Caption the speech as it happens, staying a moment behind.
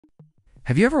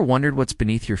Have you ever wondered what's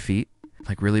beneath your feet?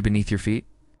 Like really beneath your feet?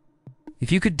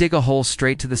 If you could dig a hole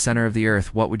straight to the center of the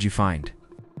Earth, what would you find?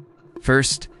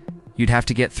 First, you'd have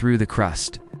to get through the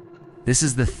crust. This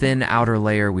is the thin outer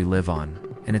layer we live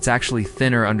on, and it's actually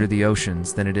thinner under the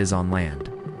oceans than it is on land.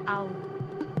 Ow.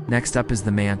 Next up is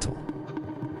the mantle.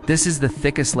 This is the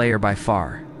thickest layer by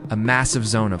far, a massive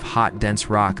zone of hot, dense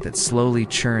rock that slowly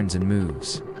churns and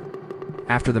moves.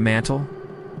 After the mantle,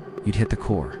 you'd hit the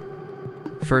core.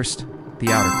 First,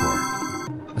 the outer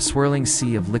core, a swirling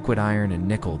sea of liquid iron and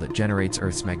nickel that generates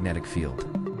Earth's magnetic field.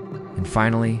 And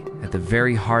finally, at the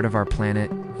very heart of our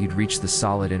planet, you'd reach the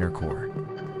solid inner core.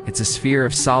 It's a sphere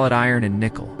of solid iron and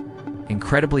nickel,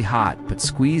 incredibly hot but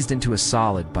squeezed into a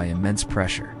solid by immense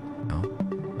pressure.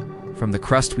 From the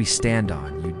crust we stand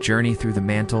on, you journey through the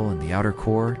mantle and the outer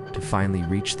core to finally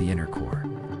reach the inner core.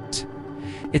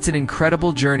 It's an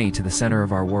incredible journey to the center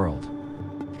of our world.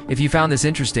 If you found this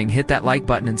interesting, hit that like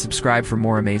button and subscribe for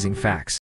more amazing facts.